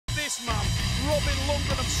this man, Robin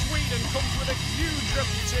Lundgren of Sweden, comes with a huge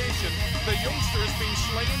reputation. The youngster has been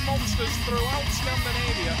slaying monsters throughout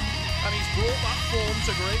Scandinavia, and he's brought that form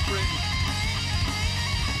to Great Britain.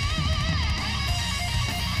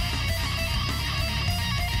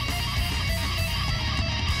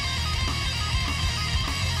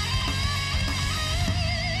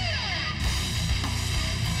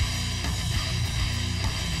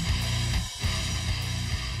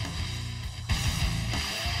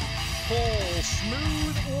 Paul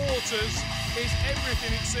Smooth Waters is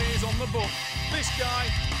everything it says on the book. This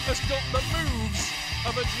guy has got the moves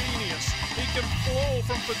of a genius. He can flow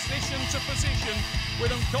from position to position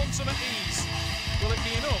with incontinent ease. Will it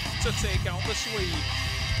be enough to take out the Swede?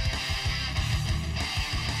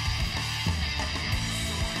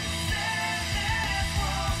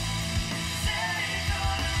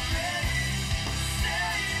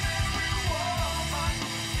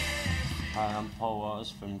 Hi, I'm Paul Waters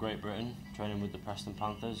from Great Britain, training with the Preston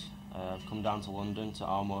Panthers. I've come down to London to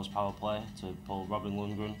Armwrestling Power Play to pull Robin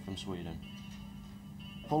Lundgren from Sweden.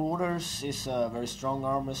 Paul Waters is a very strong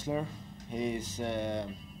arm wrestler. He's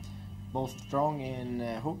both strong in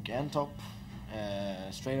hook and top,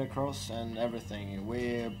 straight across and everything.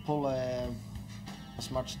 We pull as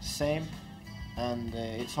much the same, and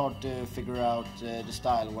it's hard to figure out the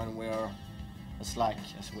style when we're as slack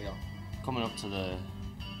as we are. Coming up to the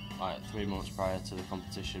 3 months prior to the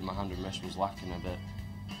competition, my hand and wrist was lacking a bit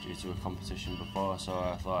due to a competition before, so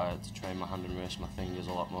I thought I had to train my hand and wrist, my fingers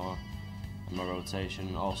a lot more, and my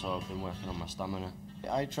rotation. Also, I've been working on my stamina.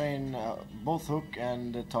 I train both hook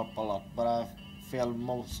and top a lot, but I feel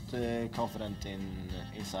most confident in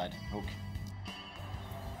inside hook.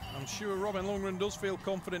 I'm sure Robin Lundgren does feel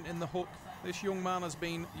confident in the hook. This young man has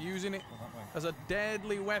been using it as a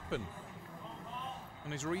deadly weapon.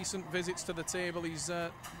 On his recent visits to the table, he's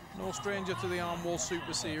no stranger to the Armwall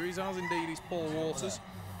Super Series, as indeed is Paul Waters.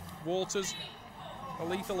 Waters, a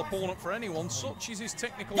lethal opponent for anyone, such is his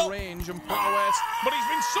technical range and prowess. But he's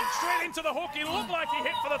been sucked straight into the hook. He looked like he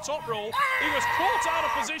hit for the top roll. He was caught out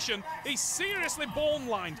of position. He's seriously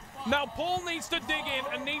bone-lined. Now Paul needs to dig in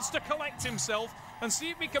and needs to collect himself and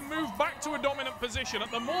see if he can move back to a dominant position.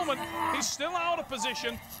 At the moment, he's still out of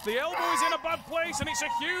position. The elbow is in a bad place, and it's a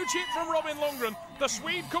huge hit from Robin Lundgren. The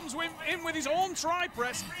Swede comes in with his own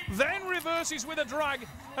tri-press, then reverses with a drag,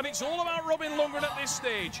 and it's all about Robin Lundgren at this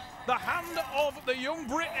stage. The hand of the young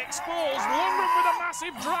Brit exposed. Lundgren with a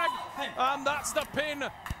massive drag, and that's the pin.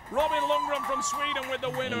 Robin Lundgren from Sweden with the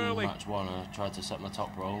win early. Match one, I tried to set my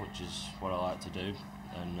top roll, which is what I like to do,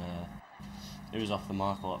 and it was off the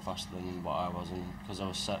mark a lot faster than what I was, and because I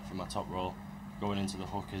was set for my top roll, going into the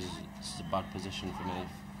hook is a bad position for me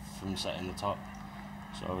from setting the top,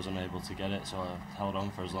 so I was unable to get it, so I held on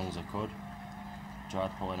for as long as I could,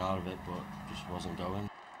 tried pulling out of it, but just wasn't going.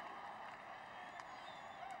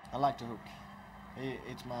 I like the hook.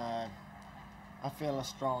 It's my... I feel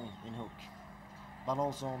strong in hook, but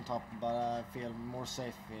also on top, but I feel more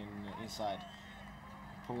safe inside,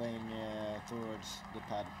 pulling towards the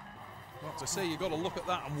pad. Well, to say, you've got to look at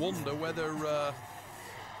that and wonder whether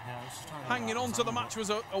hanging on to the match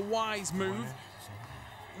was a wise move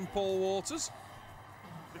from Paul Waters,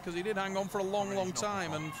 because he did hang on for a long, long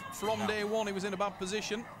time, and from day one he was in a bad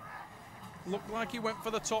position. Looked like he went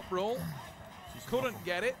for the top roll, couldn't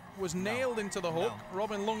get it, was nailed into the hook.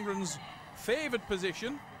 Robin Lundgren's favoured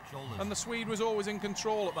position, and the Swede was always in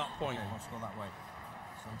control at that point.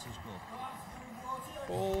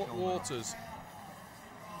 Paul Waters,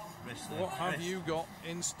 what have you got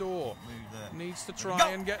in store? Needs to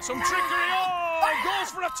try and get some trickery. Oh,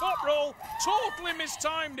 goes for a top roll. Totally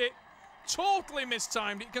mistimed it. Totally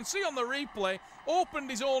mistimed it. You can see on the replay,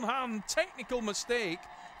 opened his own hand. Technical mistake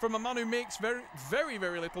from a man who makes very, very,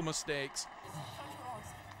 very little mistakes.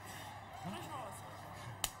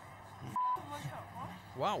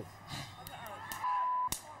 Wow.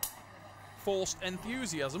 Forced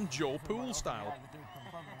enthusiasm, Joe Poole style.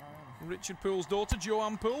 Richard Poole's daughter,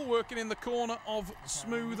 Joanne Poole, working in the corner of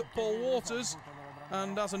Smooth Paul Waters,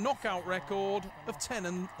 and has a knockout record of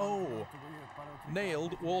 10-0.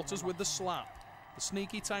 Nailed Waters with the slap, the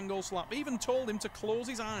sneaky tango slap. Even told him to close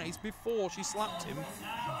his eyes before she slapped him,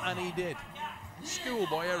 and he did.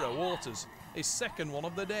 Schoolboy error, Waters, his second one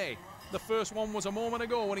of the day. The first one was a moment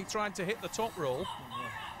ago when he tried to hit the top roll.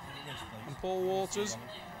 And Paul Waters,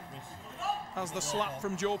 has the slap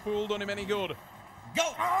from Joe Poole done him any good?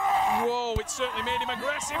 Go! Whoa, it certainly made him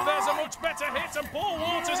aggressive. There's a much better hit, and Paul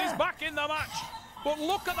Waters is back in the match. But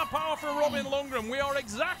look at the power from Robin Lundgren. We are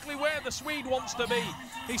exactly where the Swede wants to be.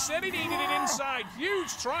 He said he needed it inside.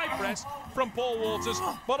 Huge try press from Paul Waters.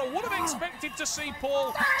 But I would have expected to see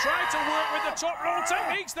Paul try to work with the top roll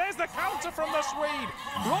techniques. There's the counter from the Swede.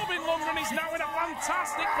 Robin Lundgren is now in a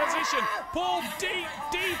fantastic position. Paul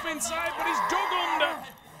deep inside, but he's dug under.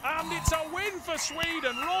 And it's a win for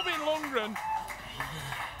Sweden. Robin Lundgren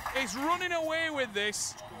is running away with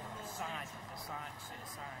this. Side,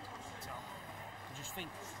 top. Just think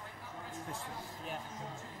this way.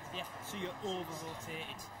 Yeah. So you're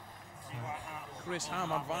over-rotated. So you're like that. Chris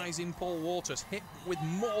Ham advising Paul Waters, hit with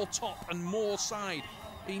more top and more side.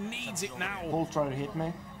 He needs it now. Paul tried to hit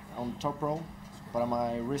me on the top roll, but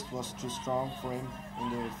my wrist was too strong for him in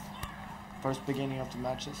the first beginning of the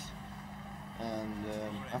matches. And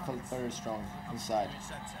I felt very strong inside,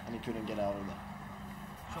 and he couldn't get out of that.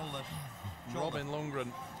 Robin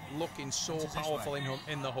Lundgren looking so powerful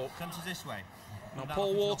in the hook. Comes this way. Now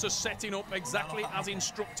Paul Waters setting up exactly as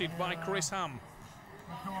instructed by Chris Ham.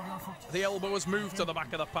 The elbow has moved to the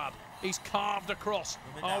back of the pad. He's carved across.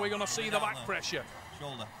 Are we going to see the back pressure?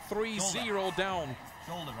 3-0 down.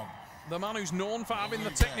 Shoulder, Rob. The man who's known for having the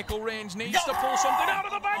technical range needs to pull something out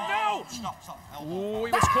of the bag now. Oh,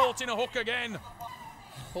 he was caught in a hook again.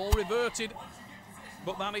 Paul reverted,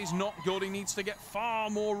 but that is not good. He needs to get far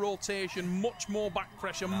more rotation, much more back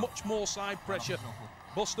pressure, much more side pressure.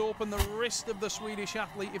 Bust open the wrist of the Swedish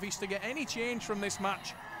athlete if he's to get any change from this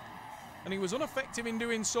match. And he was ineffective in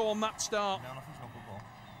doing so on that start.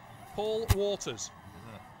 Paul Waters,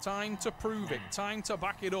 time to prove it, time to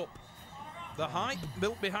back it up. The hype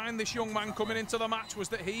built behind this young man coming into the match was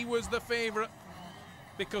that he was the favourite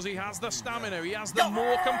because he has the stamina, he has the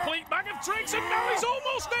more complete bag of tricks, and now he's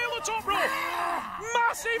almost nailed the top rope.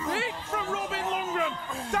 Massive hit from Robin Lundgren.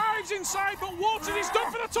 Dives inside, but Waters is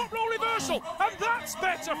done for the top roll reversal, and that's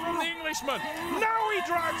better from the Englishman. Now he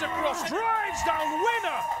drives across, drives down,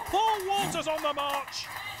 winner. Paul Waters on the march.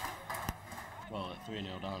 Well, at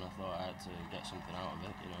 3-0 down, I thought I had to get something out of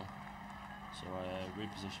it, you know. So I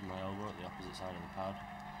repositioned my elbow at the opposite side of the pad,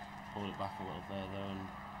 pulled it back a little further and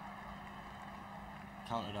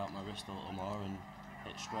counted out my wrist a little more and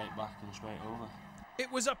hit straight back and straight over.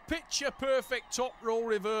 It was a picture-perfect top roll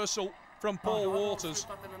reversal from Paul Waters.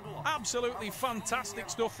 Absolutely fantastic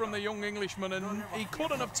stuff from the young Englishman, and he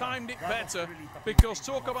couldn't have timed it better because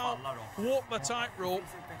talk about walk the tightrope.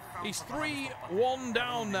 He's 3-1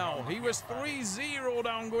 down now. He was 3-0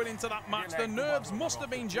 down going into that match. The nerves must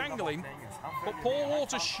have been jangling, but Paul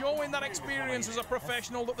Waters showing that experience as a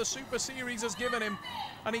professional that the Super Series has given him,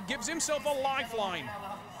 and he gives himself a lifeline.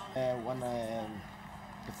 When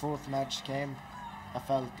the fourth match came, I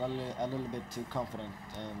felt a little bit too confident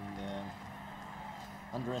and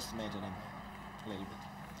underestimated him a little bit.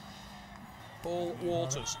 Paul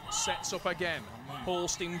Waters sets up again.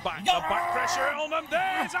 Posting back, the back pressure on, and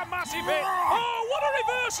there's a massive hit. Oh, what a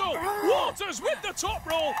reversal! Waters with the top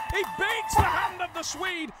roll. He baits the hand of the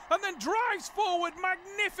Swede and then drives forward.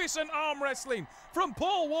 Magnificent arm wrestling from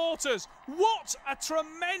Paul Waters. What a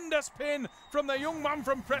tremendous pin from the young man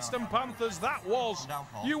from Preston Panthers that was.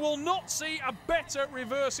 You will not see a better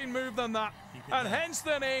reversing move than that. And hence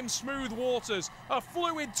the name Smooth Waters. A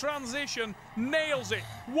fluid transition, nails it.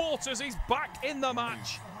 Waters is back in the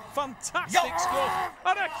match. Fantastic stuff.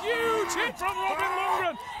 And a huge hit from Robin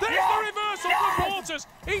Lundgren. There's the reversal from Waters.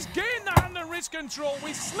 He's gained the hand and wrist control.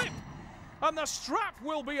 We slip. And the strap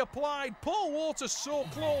will be applied. Paul Waters so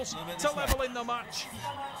close to leveling the match.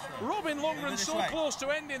 Robin Lundgren so close to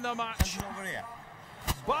ending the match.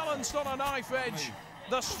 Balanced on a knife edge.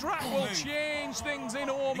 The strap will change things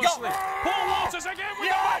enormously. Paul Waters again with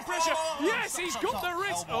the back pressure. Yes, he's got the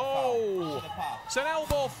wrist. Oh, it's an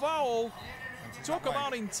elbow foul. Talk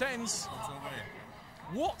about intense.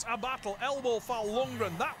 What a battle. Elbow foul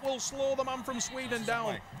Lundgren. That will slow the man from Sweden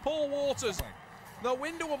down. Paul Waters, the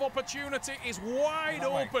window of opportunity is wide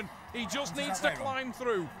open. He just needs to climb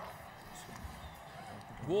through.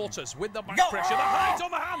 Waters with the back pressure, the height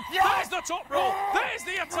on the hand, there's the top roll, there's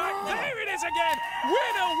the attack, there it is again,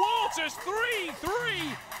 winner Waters,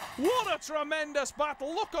 3-3, what a tremendous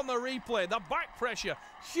battle, look on the replay, the back pressure,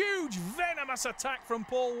 huge venomous attack from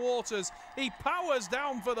Paul Waters, he powers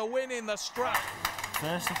down for the win in the strap.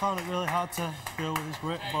 First I found it really hard to deal with his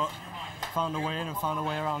grip, but found a way in and found a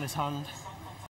way around his hand.